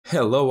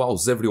Hello,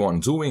 how's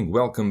everyone doing?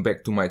 Welcome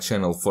back to my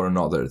channel for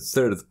another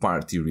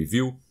third-party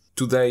review.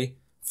 Today,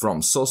 from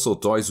Soosoo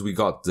Toys, we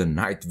got the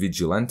Night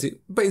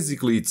Vigilante.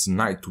 Basically, it's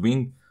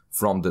Nightwing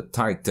from the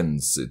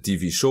Titans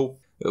TV show.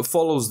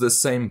 Follows the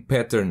same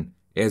pattern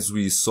as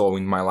we saw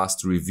in my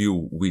last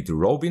review with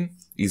Robin.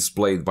 Is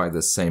played by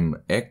the same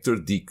actor,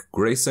 Dick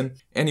Grayson.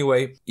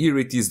 Anyway, here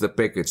it is the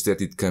package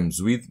that it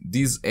comes with.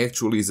 This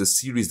actually is a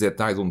series that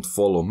I don't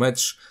follow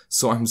much,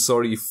 so I'm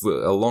sorry if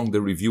along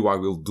the review I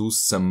will do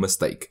some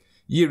mistake.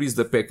 Here is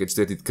the package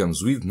that it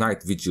comes with,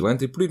 Night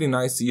Vigilante. Pretty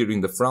nice. Here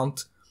in the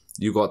front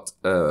you got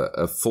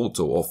a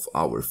photo of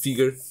our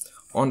figure.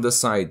 On the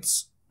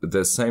sides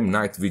the same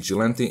Night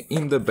Vigilante.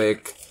 In the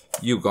back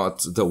you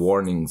got the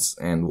warnings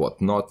and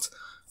whatnot.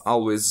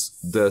 Always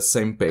the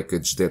same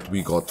package that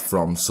we got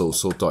from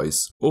Soosoo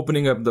Toys.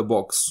 Opening up the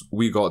box,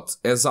 we got,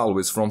 as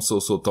always from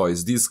Soosoo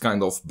Toys, this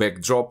kind of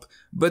backdrop,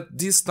 but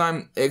this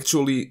time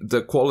actually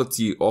the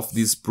quality of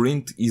this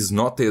print is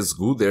not as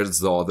good as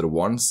the other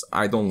ones.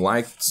 I don't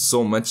like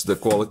so much the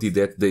quality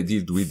that they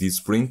did with this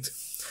print.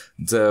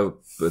 The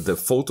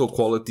photo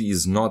quality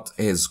is not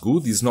as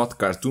good, it's not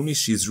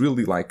cartoonish, it's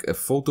really like a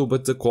photo,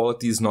 but the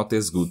quality is not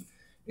as good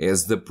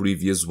as the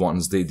previous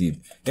ones they did.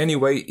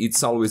 Anyway,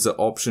 it's always an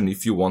option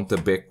if you want a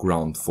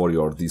background for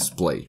your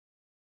display.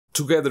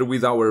 Together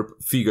with our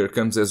figure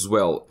comes as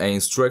well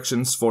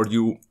instructions for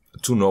you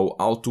to know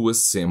how to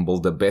assemble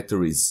the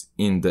batteries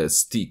in the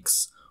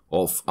sticks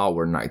of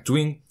our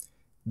Nightwing.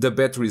 The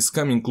batteries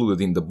come included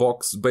in the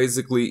box.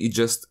 Basically, it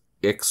just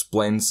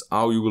explains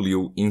how you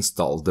will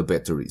install the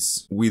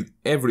batteries. With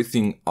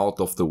everything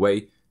out of the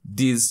way,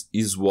 this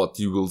is what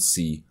you will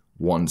see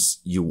once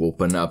you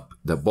open up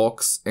the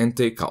box and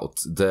take out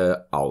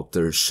the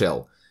outer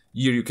shell.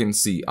 Here you can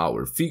see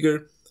our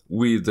figure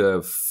with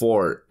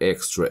 4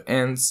 extra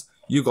ends.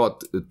 You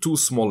got 2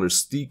 smaller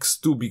sticks,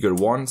 2 bigger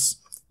ones.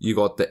 You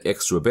got the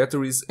extra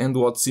batteries and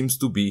what seems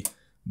to be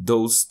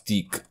those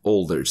stick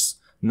holders.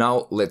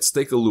 Now let's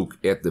take a look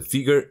at the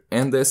figure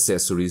and the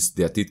accessories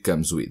that it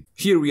comes with.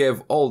 Here we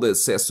have all the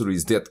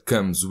accessories that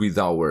comes with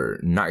our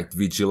Night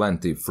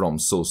Vigilante from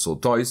Soosoo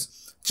Toys.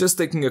 Just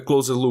taking a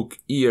closer look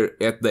here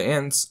at the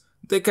ends,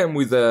 they come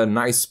with a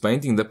nice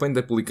painting. The paint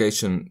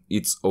application,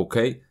 it's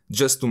okay,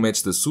 just to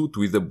match the suit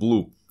with the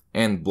blue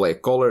and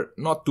black color.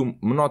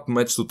 Not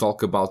much to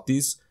talk about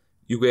this.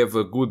 You have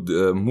a good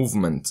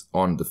movement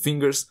on the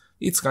fingers.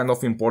 It's kind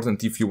of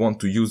important if you want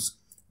to use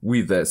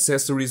with the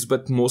accessories,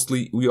 but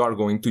mostly we are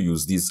going to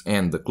use this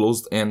end, the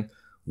closed end,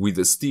 with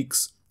the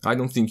sticks. I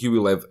don't think you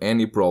will have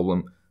any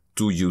problem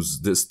to use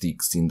the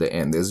sticks in the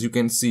end. As you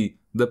can see,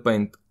 the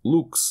paint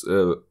looks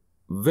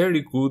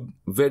very good,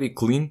 very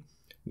clean,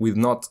 with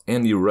not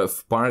any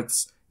rough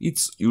parts.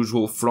 It's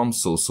usual from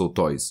Soosoo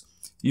Toys.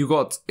 You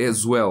got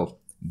as well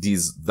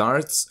these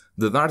darts.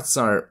 The darts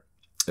are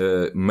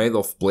made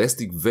of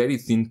plastic, very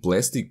thin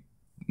plastic.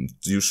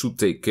 You should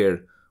take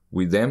care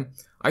with them.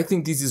 I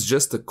think this is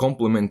just a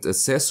complement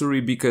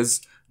accessory because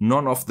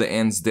none of the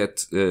ends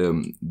that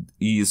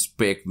he is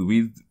packed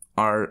with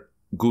are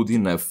good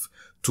enough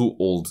to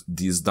hold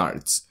these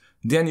darts.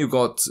 Then you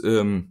got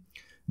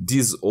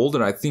this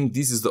holder. I think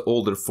this is the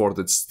holder for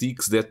the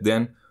sticks that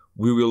then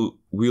we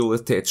will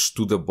attach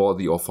to the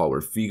body of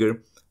our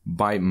figure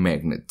by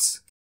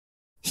magnets.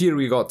 Here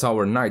we got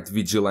our Night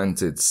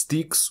Vigilante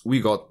sticks. We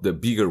got the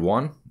bigger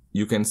one.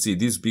 You can see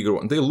this bigger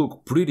one. They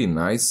look pretty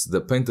nice. The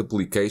paint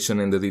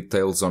application and the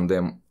details on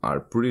them are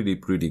pretty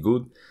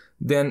good.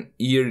 Then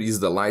here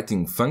is the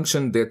lighting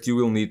function that you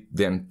will need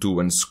then to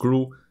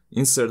unscrew,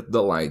 insert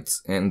the light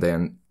and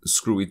then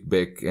screw it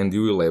back and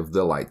you will have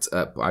the light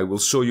up. I will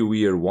show you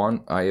here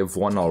one. I have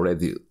one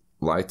already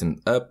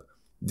lightened up.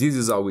 This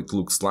is how it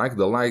looks like.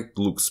 The light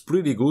looks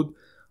pretty good.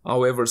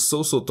 However,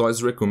 Soosoo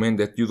Toys recommend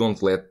that you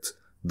don't let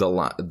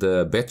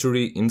the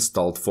battery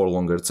installed for a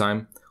longer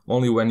time.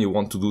 Only when you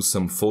want to do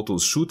some photo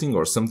shooting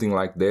or something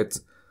like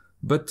that.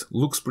 But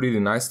looks pretty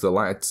nice. The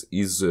light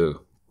is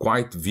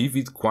quite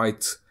vivid,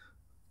 quite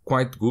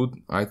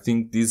good. I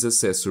think this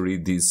accessory,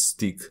 this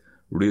stick,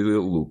 really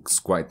looks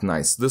quite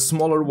nice. The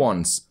smaller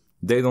ones,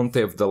 they don't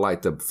have the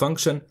light up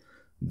function.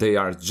 They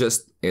are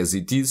just as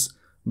it is,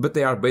 but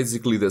they are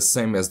basically the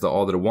same as the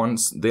other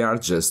ones. They are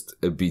just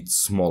a bit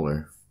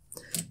smaller.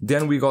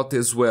 Then we got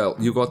as well,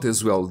 you got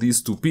as well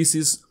these 2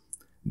 pieces.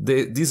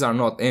 These are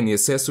not any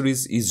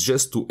accessories, it's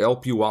just to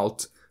help you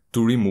out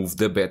to remove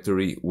the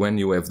battery when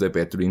you have the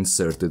battery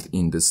inserted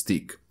in the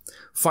stick.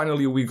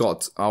 Finally, we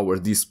got our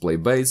display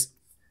base.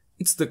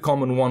 It's the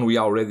common one we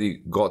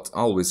already got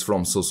always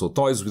from Soosoo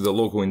Toys with the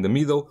logo in the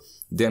middle,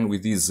 then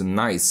with this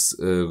nice,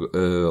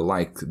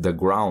 like the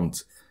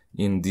ground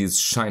in this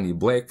shiny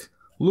black.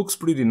 Looks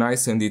pretty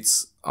nice and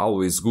it's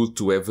always good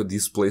to have a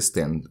display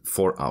stand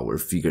for our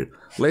figure.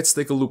 Let's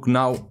take a look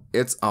now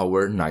at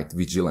our Night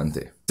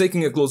Vigilante.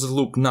 Taking a closer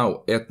look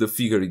now at the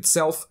figure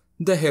itself,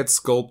 the head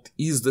sculpt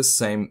is the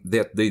same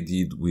that they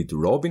did with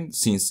Robin,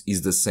 since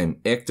he's the same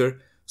actor,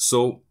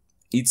 so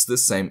it's the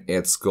same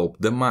head sculpt.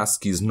 The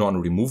mask is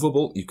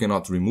non-removable, you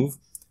cannot remove,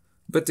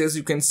 but as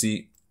you can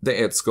see, the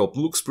head sculpt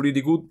looks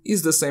pretty good.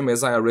 It's the same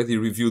as I already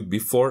reviewed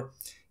before.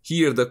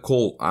 Here the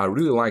cowl, I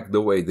really like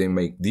the way they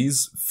make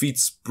this,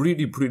 fits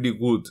pretty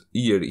good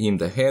here in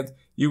the head.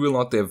 You will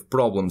not have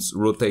problems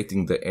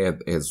rotating the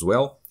head as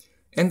well.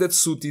 And that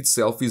suit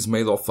itself is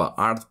made of a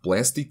hard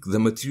plastic, the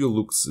material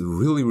looks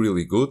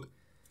really good.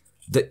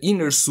 The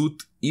inner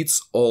suit,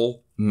 it's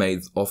all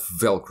made of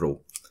Velcro.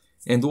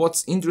 And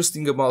what's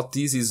interesting about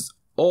this is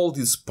all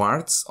these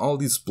parts, all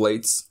these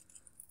plates,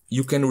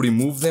 you can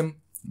remove them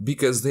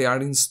because they are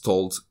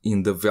installed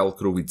in the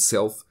Velcro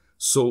itself.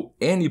 So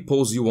any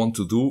pose you want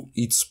to do,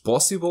 it's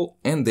possible,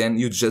 and then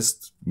you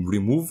just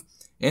remove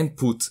and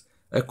put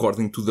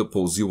according to the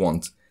pose you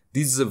want.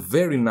 This is a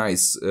very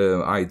nice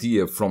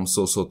idea from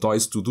Soosoo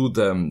Toys to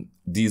do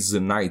this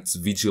Night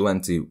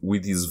Vigilante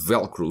with this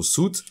Velcro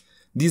suit.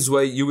 This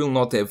way you will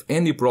not have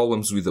any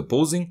problems with the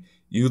posing.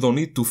 You don't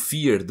need to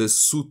fear the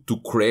suit to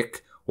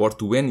crack or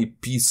to any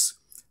piece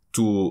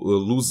to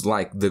lose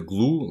like the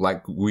glue,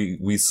 like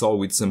we saw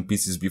with some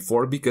pieces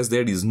before, because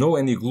there is no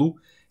any glue.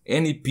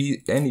 Any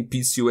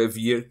piece you have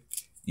here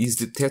is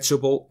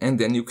detachable and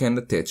then you can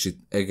attach it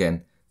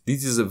again.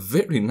 This is a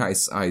very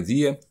nice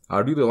idea. I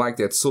really like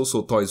that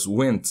Soosoo Toys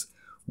went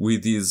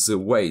with this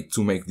way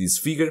to make this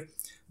figure,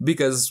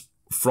 because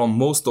from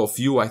most of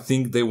you I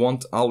think they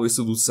want always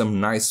to do some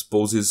nice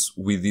poses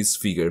with this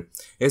figure.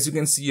 As you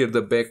can see here,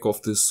 the back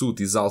of the suit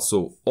is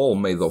also all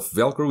made of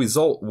Velcro, is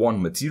all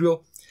one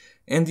material.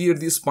 And here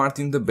this part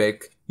in the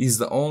back is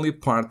the only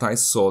part I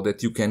saw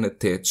that you can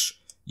attach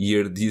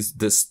here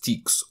the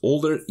sticks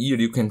holder. Here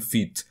you can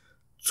fit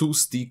 2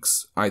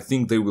 sticks. I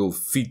think they will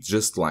fit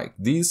just like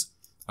this.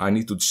 I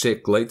need to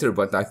check later,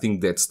 but I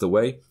think that's the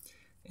way.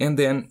 And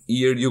then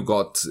here you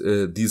got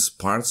these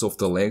parts of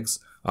the legs.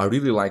 I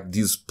really like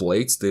these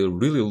plates. They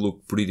really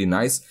look pretty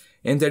nice.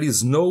 And there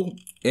is no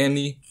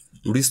any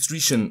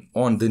restriction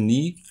on the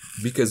knee,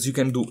 because you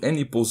can do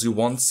any pose you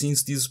want,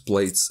 since these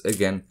plates,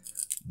 again,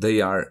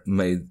 they are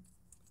made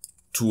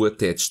to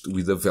attached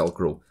with the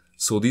Velcro.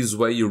 So this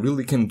way you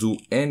really can do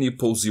any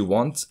pose you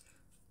want.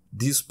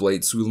 These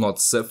plates will not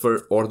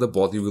suffer, or the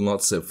body will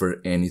not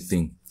suffer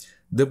anything.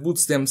 The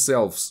boots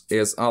themselves,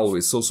 as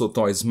always, Soosoo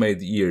Toys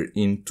made here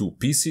in 2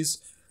 pieces.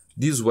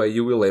 This way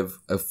you will have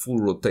a full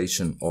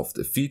rotation of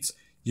the feet.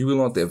 You will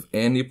not have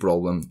any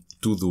problem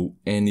to do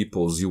any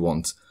pose you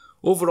want.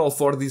 Overall,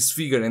 for this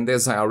figure, and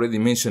as I already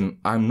mentioned,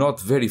 I'm not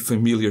very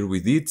familiar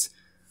with it,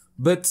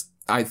 but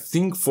I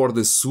think for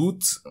the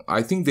suit,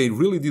 I think they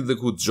really did a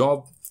good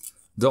job.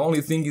 The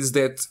only thing is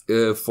that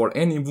for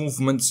any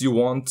movements you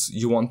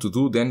want to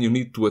do, then you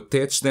need to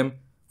attach them.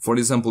 For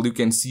example, you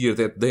can see here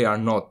that they are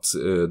not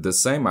the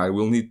same. I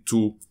will need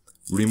to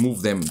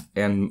remove them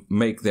and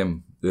make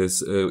them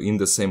in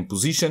the same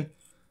position.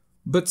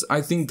 But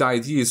I think the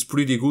idea is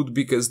pretty good,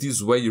 because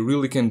this way you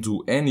really can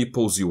do any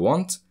pose you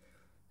want.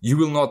 You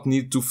will not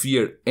need to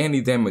fear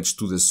any damage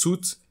to the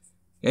suit.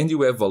 And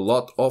you have a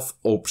lot of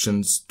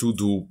options to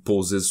do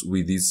poses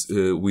with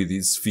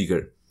this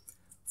figure.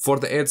 For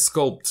the head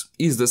sculpt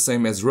is the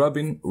same as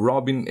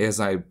Robin as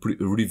I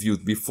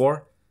reviewed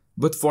before,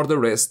 but for the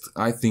rest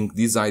I think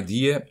this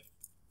idea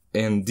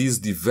and this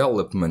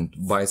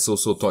development by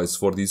Soosoo Toys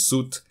for this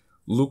suit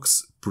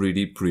looks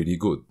pretty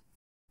good.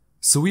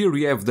 So here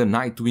we have the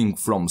Nightwing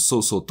from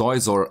Soosoo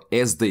Toys, or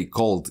as they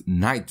called,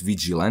 Night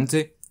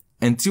Vigilante.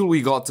 Until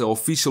we got the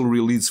official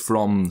release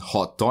from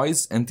Hot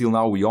Toys, until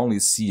now we only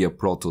see a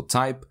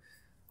prototype.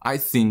 I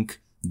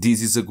think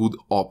this is a good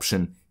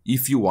option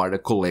if you are a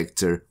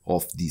collector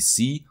of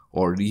DC,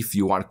 or if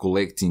you are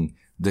collecting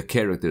the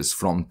characters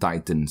from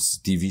Titans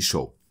TV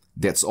show.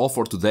 That's all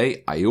for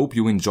today. I hope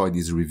you enjoyed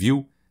this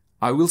review.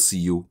 I will see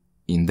you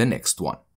in the next one.